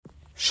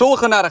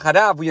Shulchan Aruch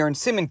Harav, we are in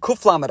Siman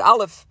Kuf Lamed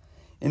Aleph,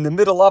 in the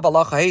middle of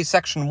Halacha Hey,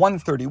 section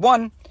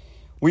 131.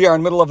 We are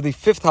in the middle of the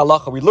fifth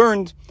halacha. We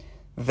learned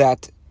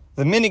that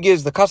the minig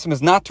is, the custom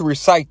is not to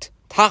recite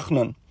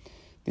Tachnun,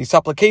 the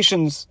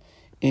supplications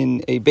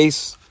in a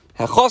base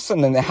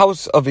Hechosan, in the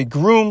house of a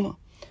groom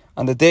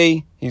on the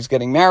day he's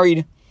getting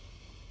married,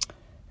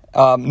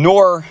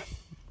 nor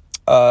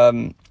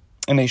in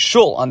a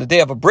shul on the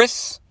day of a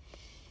bris,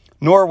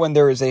 nor when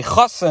there is a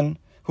chasan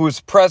who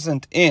is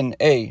present in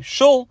a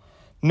shul,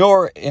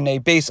 nor in a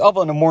base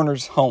oven, a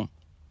mourner's home.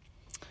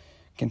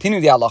 Continue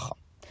the halacha.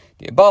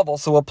 The above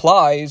also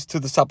applies to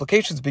the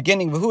supplications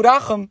beginning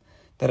v'hurachim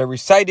that are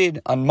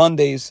recited on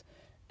Mondays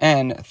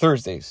and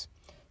Thursdays.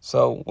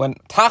 So when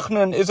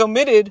Tachnun is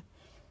omitted,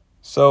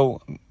 so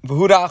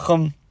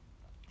v'hurachim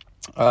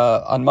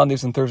on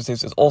Mondays and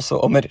Thursdays is also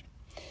omitted.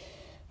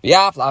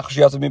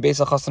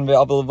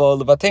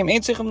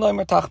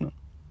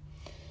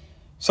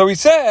 So he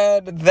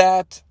said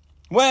that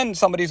when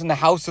somebody's in the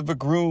house of a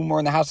groom or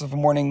in the house of a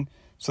mourning,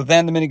 so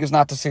then the minig is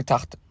not to say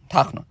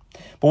Tachnun.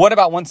 But what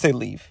about once they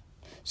leave?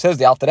 Says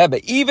the Alter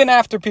Rebbe, even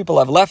after people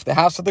have left the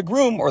house of the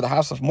groom or the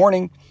house of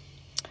mourning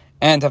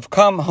and have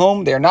come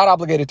home, they are not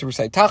obligated to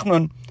recite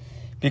Tachnun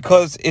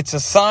because its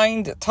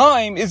assigned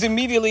time is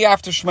immediately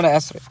after Shemona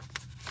Esrei.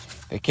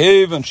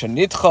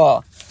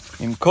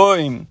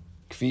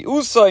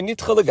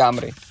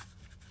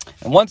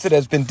 And once it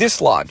has been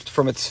dislodged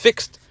from its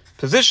fixed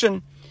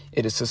position,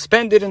 it is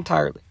suspended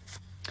entirely.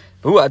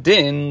 This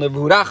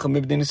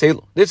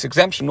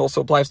exemption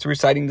also applies to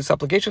reciting the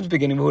supplications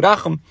beginning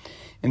v'hurachim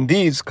in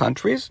these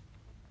countries,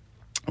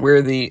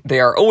 where they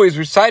are always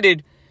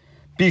recited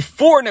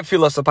before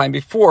nefilas apayim,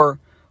 before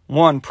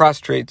one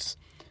prostrates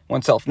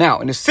oneself. Now,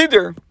 in a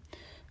siddur,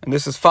 and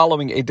this is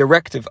following a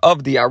directive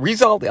of the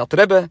Arizal, the Alter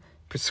Rebbe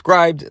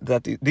prescribed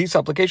that these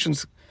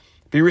supplications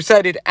be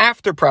recited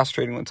after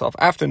prostrating oneself,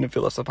 after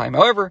nefilas apayim.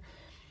 However,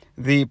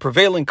 the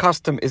prevailing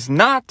custom is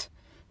not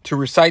to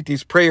recite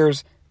these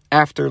prayers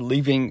after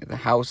leaving the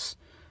house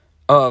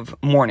of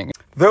mourning.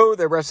 Though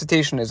their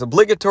recitation is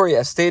obligatory,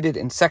 as stated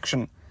in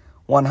section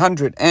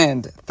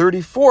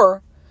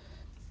 134,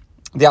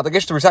 the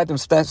obligation to recite them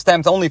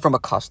stems only from a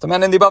custom.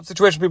 And in the above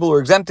situation, people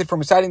were exempted from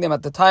reciting them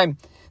at the time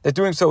that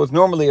doing so is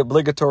normally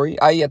obligatory,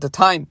 i.e. at the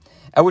time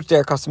at which they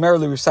are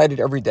customarily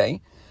recited every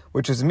day,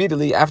 which is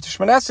immediately after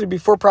Shemona Esrei,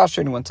 before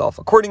prostrating oneself.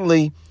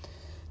 Accordingly,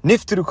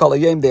 niftiru kol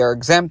hayom, they are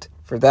exempt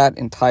for that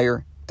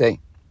entire day.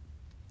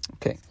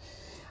 Okay.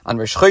 On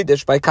Rosh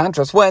Chodesh, by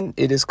contrast, when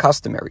it is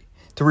customary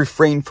to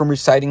refrain from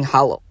reciting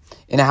Hallel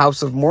in a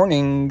house of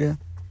mourning,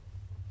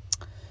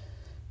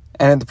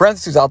 and in the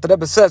parentheses, Alter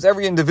Rebbe says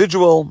every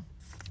individual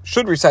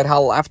should recite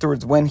Hallel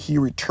afterwards when he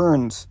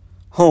returns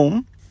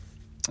home.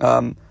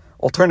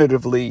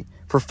 Alternatively,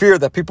 for fear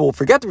that people will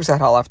forget to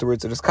recite Hallel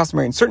afterwards, it is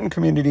customary in certain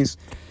communities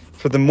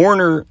for the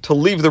mourner to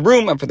leave the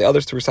room and for the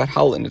others to recite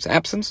Hallel in its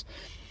absence.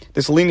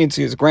 This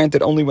leniency is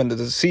granted only when the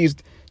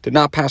deceased did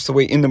not pass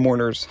away in the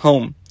mourner's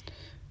home,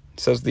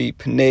 says the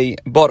Pnei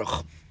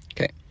Baruch.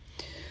 Okay,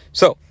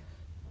 so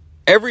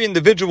every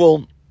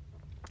individual,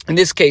 in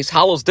this case,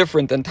 Hallel is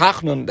different than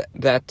Tachnun.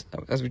 That,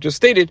 as we just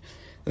stated,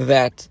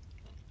 that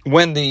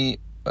when the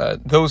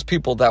those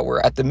people that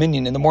were at the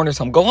minyan in the mourner's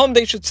home go home,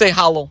 they should say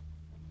Hallel.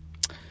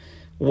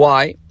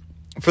 Why?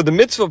 For the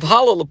mitzvah of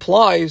Hallel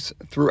applies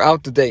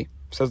throughout the day,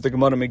 says the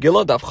Gemara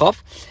Megillah, Daf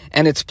Chaf,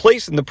 and its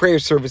place in the prayer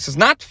service is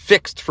not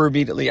fixed for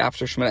immediately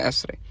after Shemona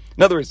Esrei.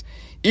 In other words,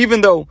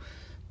 even though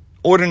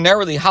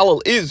ordinarily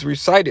Hallel is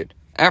recited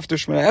after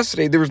Shemona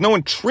Esrei, there is no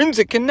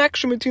intrinsic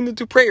connection between the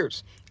two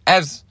prayers,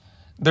 as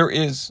there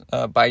is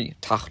by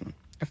Tachnun.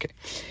 Okay.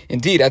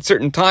 Indeed, at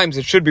certain times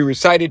it should be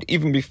recited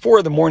even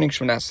before the morning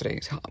Shemona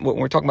Esrei. When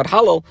we're talking about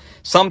Hallel,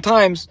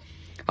 sometimes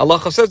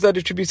halacha says that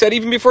it should be said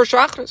even before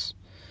Shachris,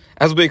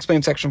 as we explained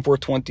in section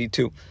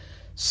 422.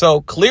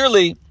 So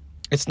clearly,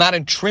 it's not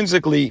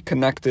intrinsically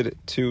connected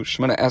to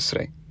Shemona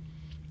Esrei.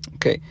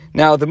 Okay.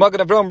 Now, the Magen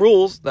Avraham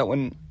rules that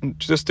when,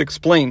 just to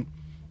explain,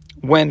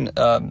 when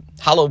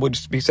Hallel would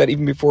be said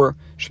even before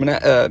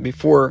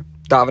before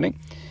davening,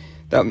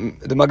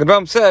 the Magen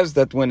Avraham says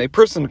that when a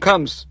person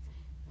comes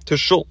to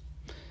shul,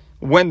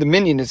 when the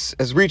minyan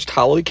has reached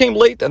Hallel, he came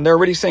late and they're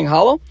already saying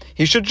Hallel,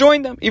 he should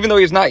join them, even though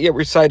he has not yet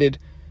recited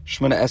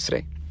Shemona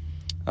Esrei.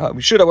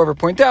 We should, however,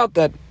 point out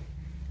that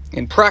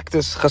in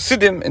practice,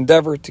 Hasidim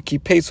endeavor to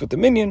keep pace with the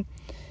minyan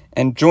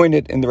and join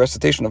it in the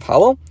recitation of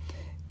Hallel.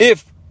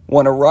 If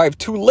one arrived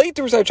too late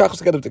to recite Shachris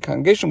together with the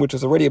congregation, which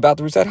is already about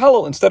to recite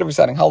Hallel, instead of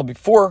reciting Hallel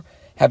before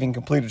having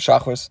completed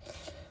Shachris,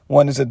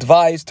 one is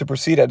advised to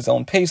proceed at his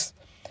own pace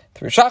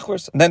through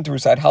Shachris, and then to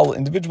recite Hallel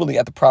individually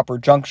at the proper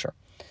juncture.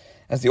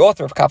 As the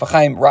author of Kaf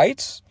HaChaim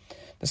writes,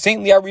 the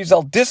saintly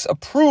Arizal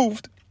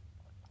disapproved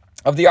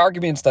of the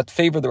arguments that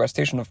favor the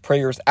recitation of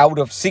prayers out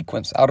of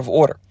sequence, out of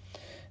order.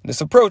 And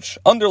this approach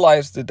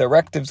underlies the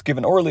directives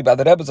given orally by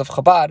the Rebbes of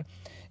Chabad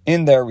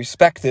in their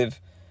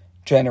respective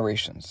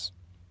generations.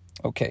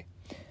 Okay.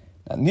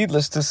 Now,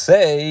 needless to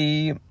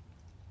say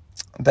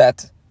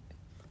that,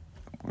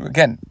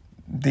 again,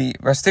 the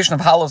recitation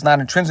of Hallel is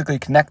not intrinsically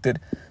connected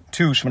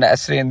to Shemona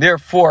Esrei, and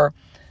therefore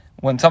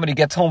when somebody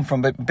gets home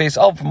from Beis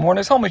El, from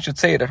mourner's home, he should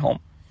say it at home.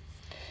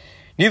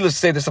 Needless to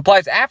say, this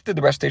applies after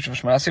the recitation of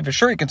Shemona Esrei. For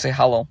sure, you can say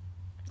Hallel.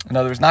 In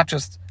other words, not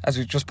just, as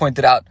we just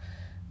pointed out,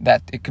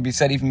 that it could be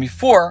said even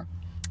before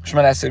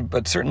Shemona Esrei,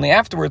 but certainly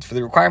afterwards, for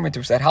the requirement to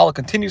recite Hallel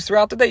continues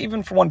throughout the day,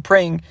 even for one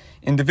praying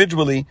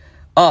individually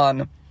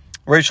on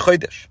Rosh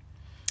Chodesh.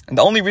 And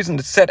the only reason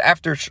it's said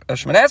after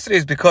Shemona Esrei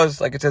is because,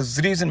 like it says,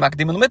 Zrizin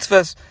Makdimin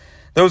Mitzvahs,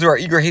 those who are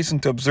eager hasten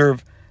to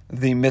observe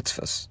the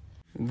mitzvahs.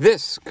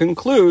 This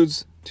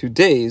concludes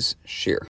today's shir.